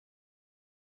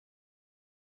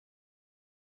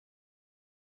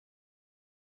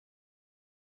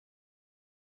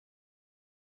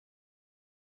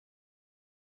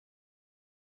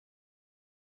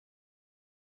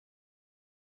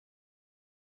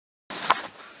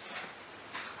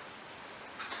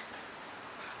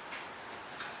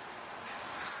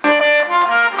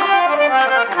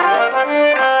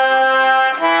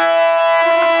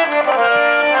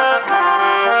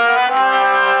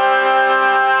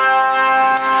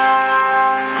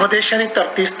विदेशों की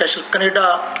धरती स्पैशल कनेडा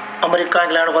अमरीका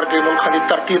इंग्लैंड वर्गे मुल्कों की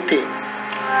धरती उत्ते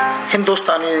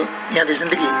हिंदुस्तानियों की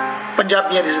जिंदगी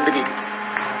पंजाबियों की जिंदगी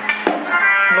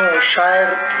नूं शायर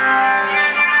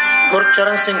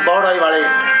गुरचरण सिंह बौड़ाई वाले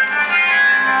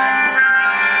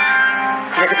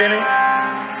लिखते हैं।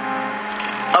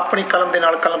 अपनी कलम के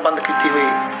नाल कलम बंद की हुई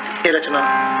ये रचना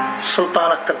सुल्तान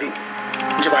अख्तर की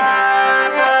जवानी।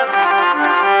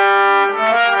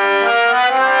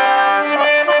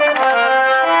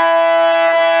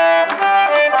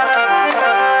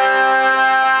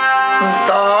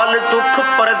 दाल दुख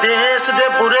परदेस दे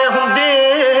बुरे हुंदे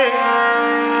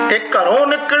ते घरों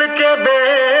निकल के बे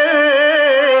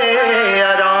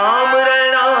आराम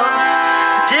रहना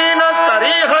जे ना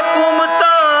घरे हुकूमत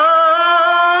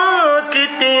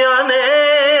कीतियां ने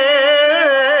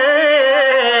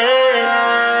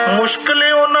मुश्किल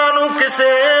उन्होंने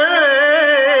किसे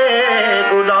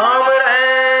गुलाम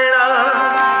रहना।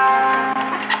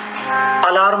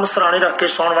 अलार्म सराणे रख के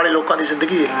सौण वाले लोगों की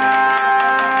जिंदगी है।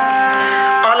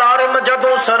 अलार्म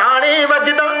जदों सराणे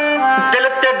वजदा दिल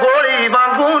ते गोली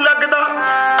वांगू लगदा।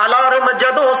 अलार्म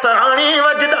जदों सराणे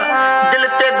वजदा दिल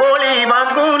ते गोली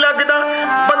वांगू लगदा।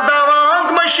 बंदा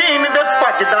वांग मशीन दे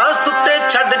भजदा सुते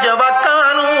छड़ जवाकां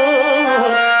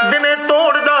नूं दिने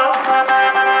तोड़दा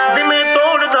दिने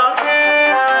तोड़दा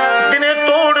दिने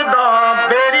तोड़दा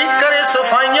बेरी करे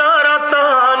सफाइयां रातां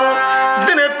नूं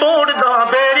दिने तोड़दा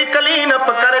बेरी क्लीन अप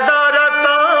करदा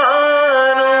रातां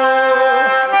नूं।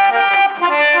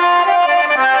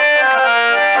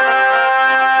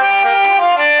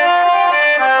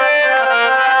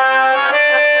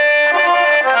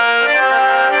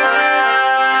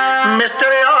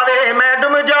 मिस्टर आवे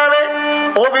मैडम जावे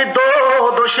ओ भी दो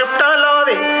दो शिफ्टा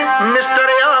लावे। मिस्टर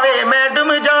आवे मैडम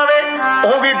जावे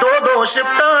ओ भी दो दो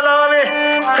शिफ्टा लावे।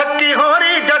 थकी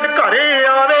हारी जद घरे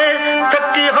आवे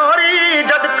थकी हारी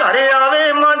जद घरे आवे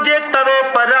मांजे तवे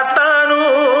पर रातां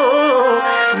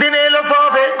नूं दिने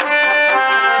लफाफे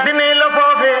दिने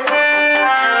लफाफे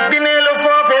दिने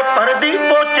लफाफे परदी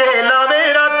पोचे लावे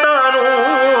रातां नूं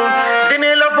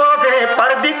दिने लफाफे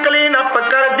परदी क्लीन अप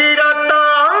करदी रातां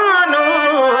नूं।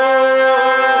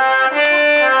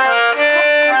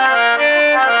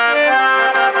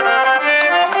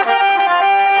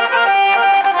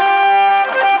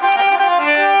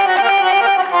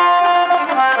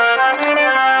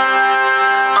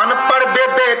 अनपढ़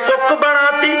बेबे कुक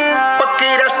बनाती पक्की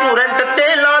रेस्टोरेंट ते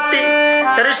लाती।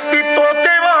 रिस्पी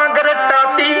तोते वांग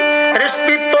रटाती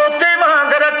रिस्पी तोते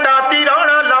वांग रटाती।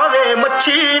 राणा लावे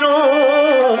मच्छी नूं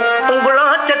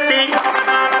उंगलां चट्टी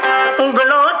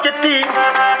उंगलां चट्टी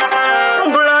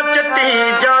उंगलां चट्टी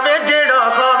जावे जेड़ा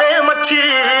खावे मच्छी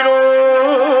नूं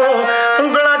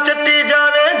उंगलां चट्टी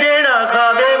जावे जेड़ा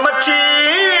खावे मच्छी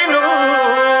नूं।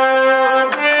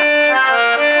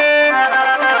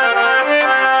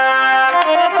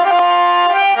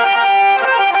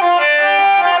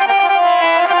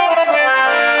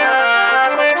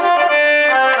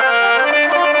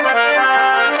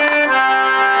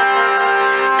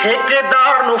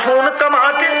 ठेकेदार नूं फोन कमा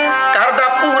के करदा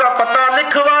पूरा पता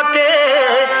लिखवा के।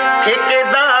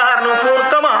 ठेकेदार नूं फोन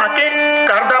कमा के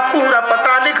करदा पूरा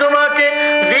पता लिखवा के।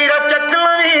 वीरा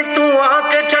चकलवी तू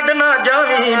आके छड़ना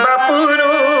जावी बापू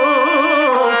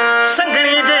नूं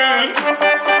संगणी जई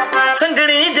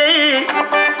संगणी जई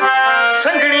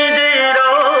संगणी जई रो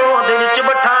दे विच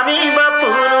बठावी बापू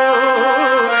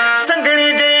नूं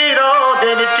संगणी जई रो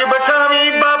दे विच बठावी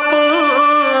बापू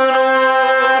नूं।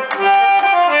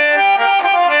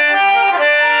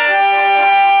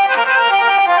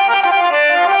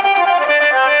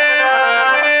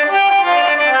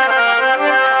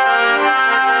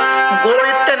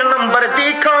 गोली 3 नंबर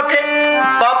दी खा के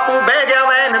बापू बह गया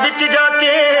वैन विच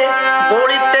जाके।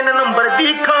 गोली 3 नंबर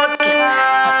दी खा के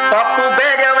बापू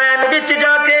बह गया वैन विच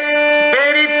जाके।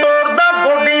 बेरी तोड़दा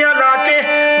गोडियां लाके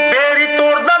बेरी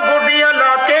तोड़दा गोडियां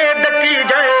लाके। डकी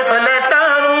जाए फ्लैटां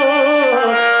नूं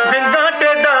विंगा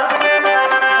टेढ़ा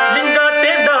विंगा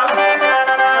टेढ़ा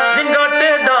विंगा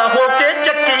टेढ़ा होके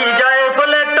चक्की जाए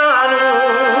फ्लैटां नूं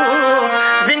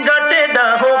विंगा टेढ़ा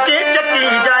होके चक्की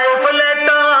जाए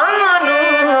फ्लैटां नूं।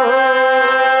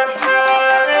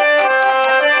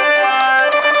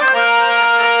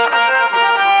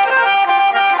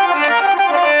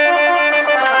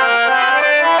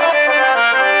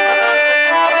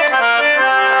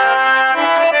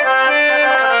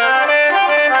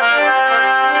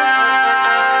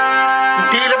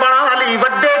 डील बना ली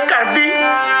वड्डे कर दी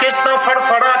किस्तां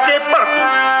फड़फड़ा के भरती।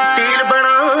 डील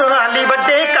बना ली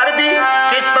वड्डे कर दी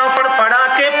किस्तां फड़फड़ा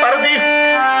के भरदी।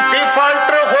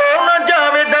 डिफाल्टर हो न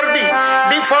जावे डरदी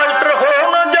डिफाल्टर हो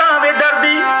न जावे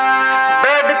डरदी।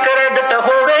 बैड क्रेडिट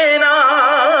होवे ना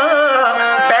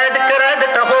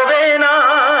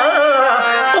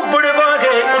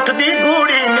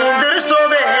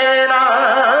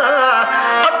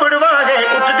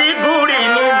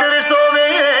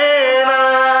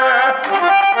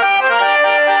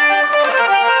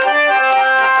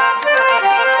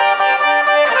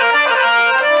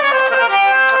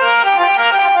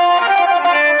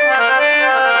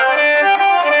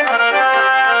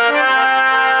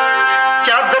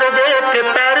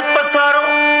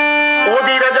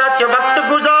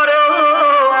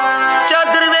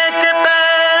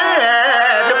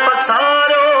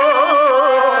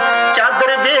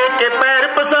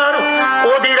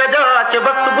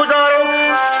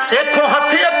ਸੇਖੋਂ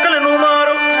ਹੱਥ